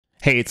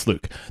Hey, it's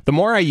Luke. The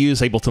more I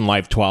use Ableton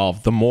Live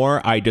 12, the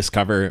more I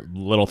discover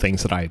little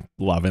things that I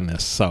love in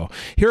this. So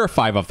here are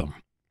 5 of them.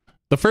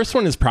 The first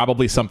one is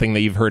probably something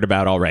that you've heard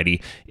about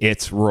already.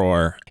 It's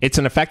Roar. It's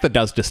an effect that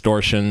does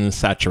distortion,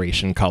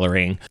 saturation,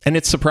 coloring, and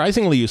it's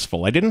surprisingly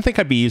useful. I didn't think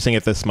I'd be using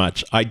it this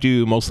much. I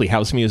do mostly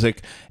house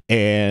music,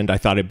 and I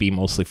thought it'd be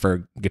mostly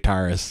for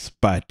guitarists,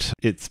 but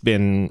it's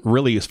been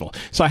really useful.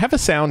 So I have a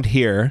sound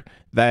here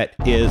that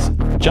is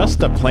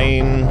just a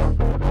plain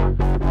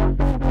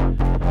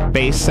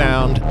bass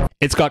sound.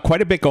 It's got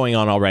quite a bit going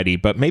on already,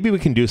 but maybe we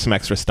can do some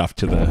extra stuff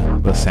to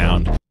the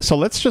sound. So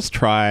let's just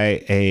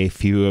try a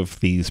few of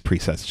these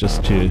presets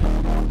just to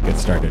get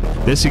started.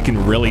 This you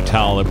can really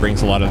tell it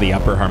brings a lot of the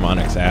upper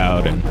harmonics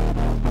out, and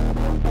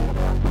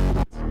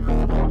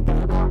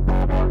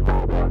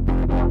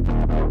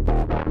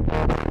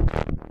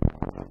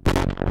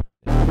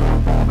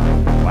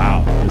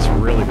wow, this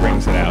really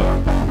brings it out.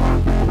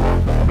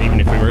 Even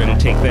if we were to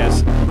take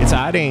this, it's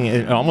adding,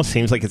 it almost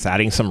seems like it's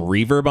adding some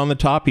reverb on the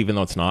top, even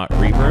though it's not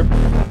reverb.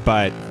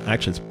 But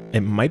actually,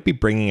 it might be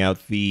bringing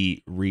out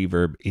the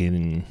reverb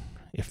in,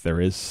 if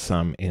there is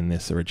some in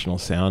this original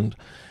sound.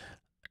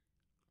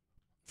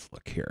 Let's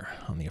look here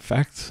on the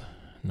effects.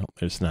 No,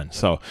 there's none.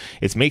 So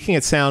it's making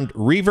it sound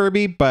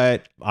reverby,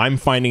 but I'm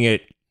finding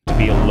it to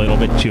be a little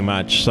bit too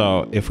much.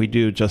 So if we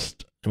do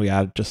just, we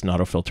add just an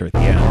auto filter at the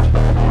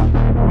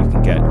end, we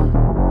can get,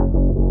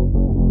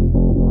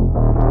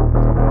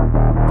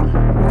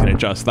 can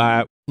adjust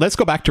that. Let's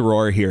go back to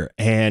Roar here.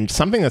 And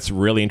something that's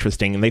really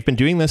interesting, and they've been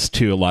doing this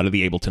to a lot of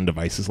the Ableton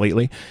devices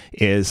lately,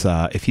 is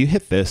if you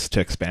hit this to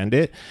expand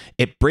it,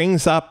 it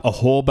brings up a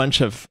whole bunch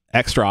of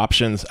extra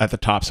options at the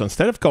top. So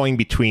instead of going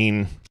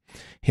between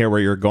here where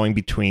you're going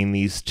between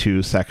these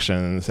two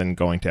sections and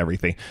going to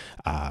everything,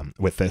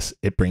 with this,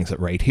 it brings it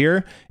right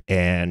here.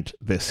 And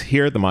this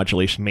here, the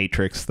modulation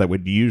matrix that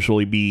would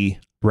usually be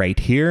right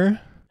here,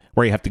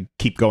 where you have to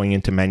keep going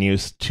into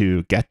menus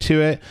to get to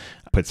it,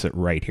 puts it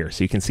right here.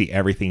 So you can see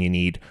everything you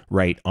need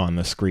right on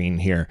the screen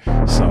here.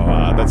 So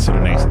that's sort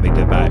of nice that they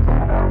did that.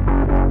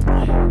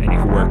 And you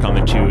can work on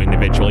the two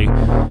individually.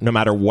 No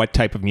matter what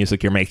type of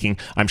music you're making,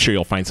 I'm sure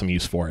you'll find some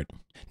use for it.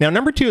 Now,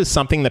 number 2 is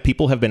something that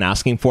people have been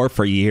asking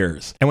for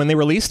years. And when they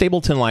released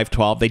Ableton Live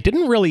 12, they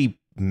didn't really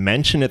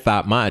mention it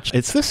that much.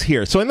 It's this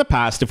here. So in the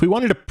past, if we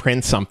wanted to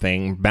print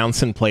something,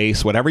 bounce in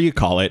place, whatever you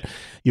call it,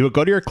 you would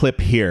go to your clip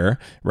here,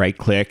 right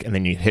click, and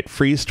then you hit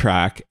freeze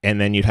track,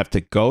 and then you'd have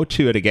to go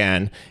to it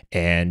again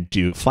and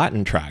do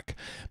flatten track.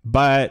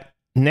 But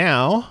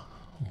now,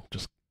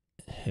 just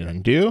hit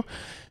undo.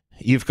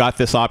 You've got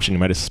this option. You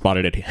might have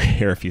spotted it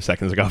here a few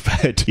seconds ago,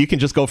 but you can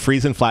just go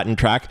freeze and flatten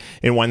track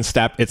in one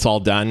step. It's all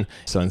done.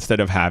 So instead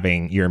of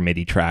having your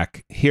MIDI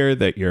track here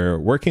that you're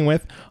working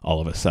with, all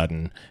of a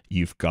sudden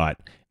you've got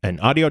an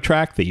audio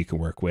track that you can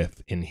work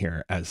with in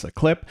here as a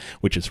clip,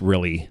 which is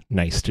really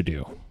nice to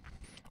do.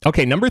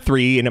 Okay, number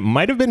 3, and it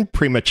might have been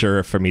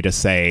premature for me to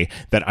say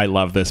that I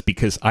love this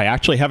because I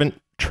actually haven't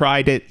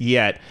tried it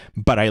yet,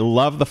 but I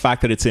love the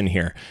fact that it's in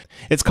here.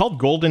 It's called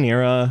Golden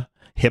Era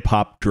Hip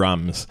Hop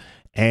Drums.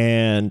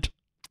 And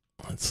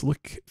let's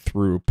look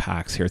through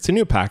packs here. It's a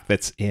new pack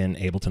that's in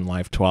Ableton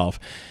Live 12.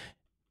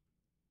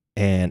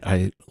 And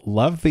I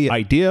love the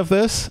idea of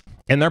this.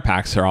 And their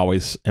packs are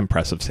always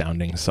impressive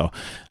sounding. So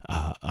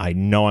I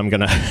know I'm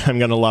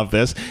gonna love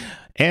this.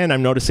 And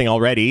I'm noticing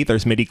already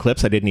there's MIDI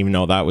clips. I didn't even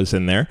know that was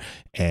in there.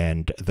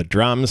 And the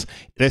drums.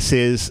 This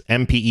is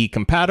MPE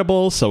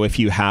compatible. So if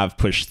you have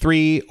push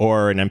 3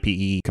 or an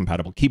MPE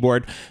compatible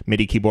keyboard,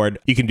 MIDI keyboard,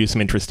 you can do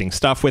some interesting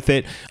stuff with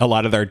it. A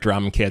lot of their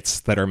drum kits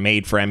that are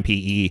made for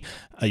MPE,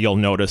 you'll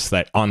notice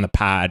that on the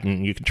pad,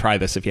 and you can try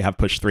this if you have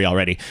push 3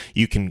 already,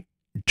 you can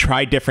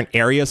try different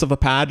areas of the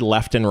pad,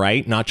 left and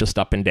right, not just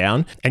up and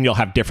down, and you'll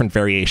have different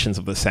variations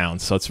of the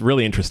sound. So it's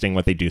really interesting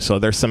what they do. So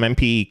there's some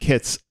MPE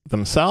kits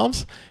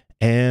themselves,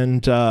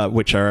 and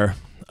which are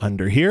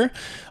under here.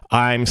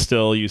 I'm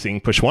still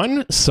using push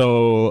 1,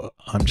 so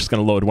I'm just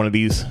going to load one of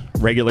these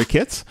regular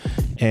kits,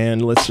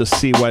 and let's just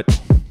see what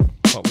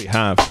we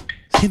have.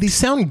 See, these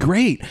sound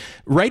great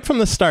right from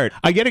the start.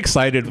 I get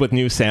excited with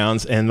new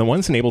sounds, and the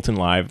ones in Ableton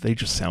Live, they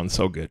just sound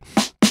so good.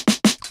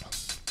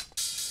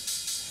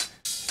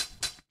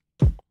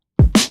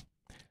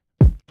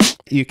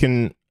 You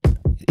can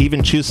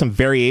even choose some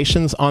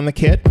variations on the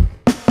kit.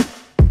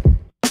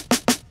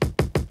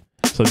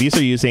 So these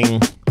are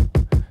using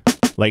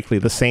likely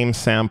the same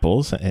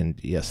samples, and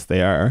yes,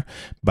 they are,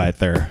 but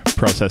they're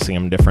processing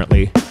them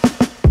differently.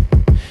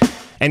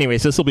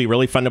 Anyways, this will be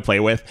really fun to play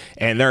with,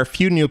 and there are a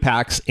few new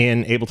packs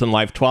in Ableton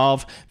Live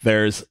 12.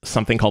 There's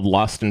something called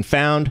Lost and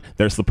Found.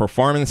 There's the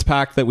Performance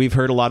pack that we've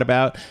heard a lot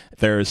about.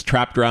 There's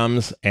Trap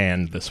Drums,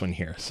 and this one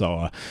here.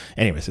 So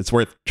anyways, it's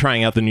worth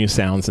trying out the new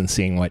sounds and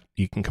seeing what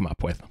you can come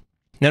up with.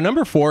 Now,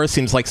 number 4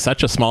 seems like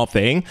such a small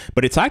thing,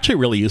 but it's actually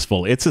really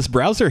useful. It's this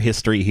browser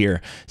history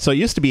here. So it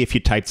used to be if you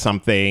typed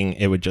something,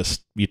 it would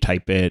just, you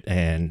type it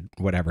and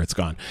whatever, it's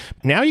gone.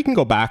 Now you can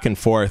go back and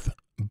forth,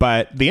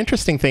 but the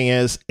interesting thing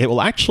is it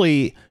will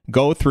actually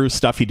go through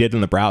stuff you did in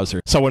the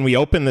browser. So when we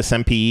open this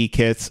MPE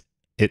kits,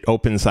 it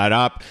opens that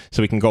up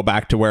so we can go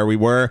back to where we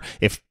were.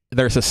 If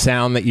there's a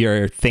sound that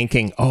you're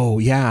thinking, oh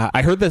yeah,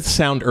 I heard that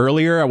sound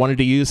earlier, I wanted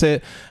to use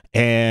it,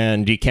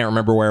 and you can't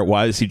remember where it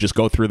was, you just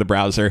go through the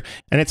browser.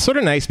 And it's sort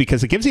of nice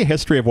because it gives you a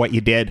history of what you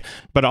did.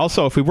 But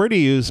also, if we were to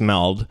use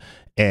Meld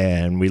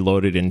and we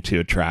load it into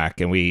a track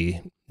and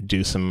we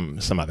do some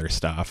other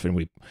stuff and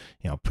we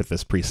put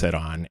this preset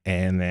on,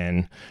 and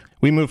then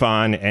we move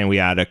on and we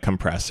add a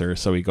compressor.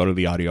 So we go to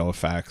the audio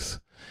effects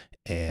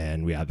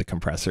and we add the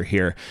compressor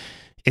here.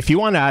 If you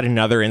want to add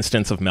another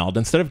instance of Meld,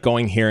 instead of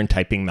going here and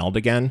typing Meld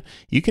again,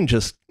 you can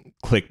just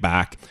click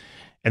back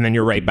and then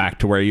you're right back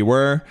to where you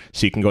were.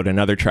 So you can go to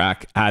another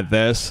track, add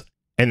this,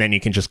 and then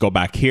you can just go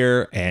back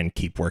here and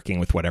keep working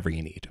with whatever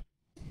you need.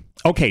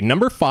 Okay,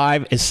 number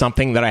 5 is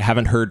something that I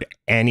haven't heard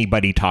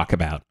anybody talk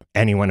about,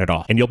 anyone at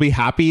all. And you'll be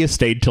happy you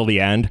stayed till the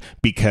end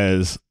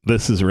because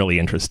this is really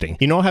interesting.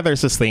 You know how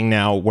there's this thing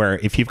now where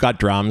if you've got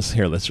drums,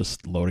 here, let's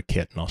just load a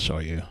kit and I'll show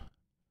you.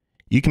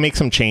 You can make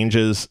some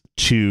changes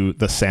to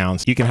the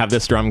sounds. You can have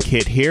this drum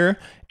kit here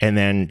and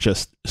then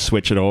just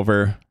switch it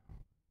over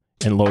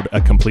and load a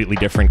completely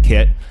different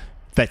kit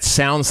that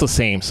sounds the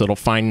same. So it'll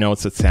find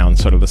notes that sound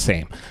sort of the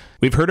same.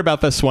 We've heard about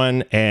this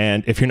one,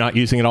 and if you're not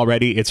using it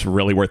already, it's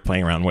really worth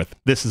playing around with.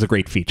 This is a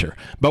great feature.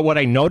 But what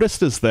I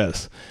noticed is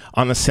this.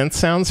 On the synth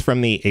sounds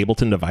from the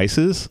Ableton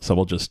devices, so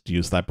we'll just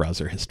use that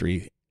browser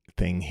history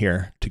thing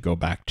here to go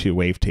back to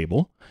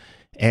wavetable.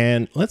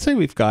 And let's say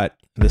we've got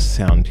this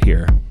sound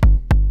here.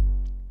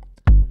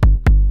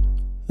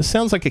 This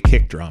sounds like a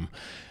kick drum.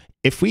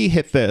 If we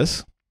hit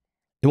this,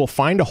 it will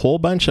find a whole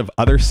bunch of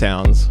other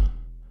sounds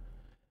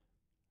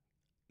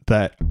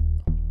that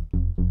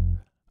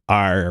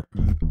are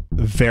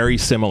very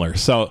similar.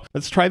 So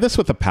let's try this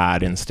with a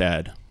pad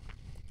instead.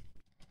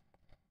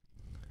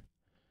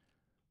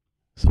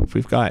 So if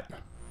we've got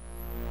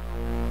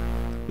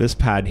this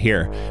pad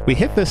here, we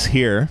hit this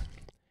here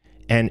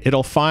and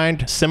it'll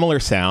find similar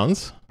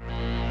sounds.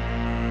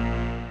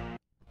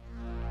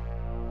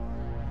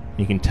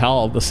 You can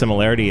tell the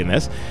similarity in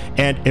this,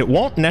 and it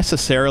won't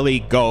necessarily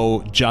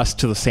go just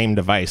to the same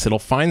device. It'll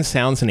find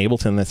sounds in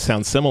Ableton that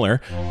sound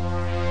similar,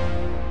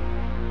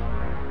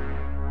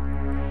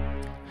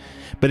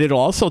 but it'll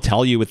also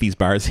tell you with these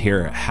bars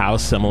here how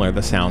similar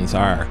the sounds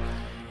are.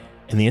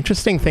 And the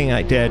interesting thing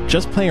I did,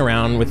 just playing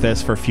around with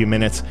this for a few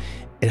minutes,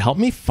 it helped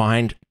me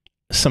find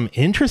some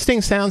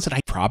interesting sounds that I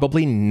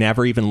probably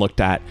never even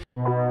looked at.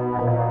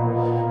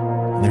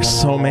 And there's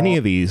so many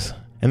of these.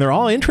 And they're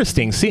all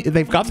interesting. See,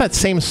 they've got that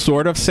same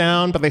sort of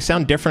sound, but they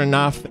sound different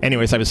enough.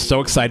 Anyways, I was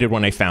so excited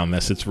when I found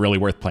this. It's really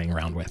worth playing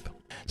around with.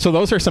 So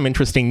those are some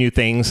interesting new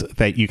things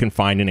that you can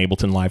find in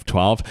Ableton Live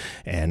 12,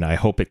 and I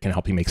hope it can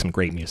help you make some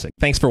great music.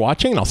 Thanks for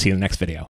watching, and I'll see you in the next video.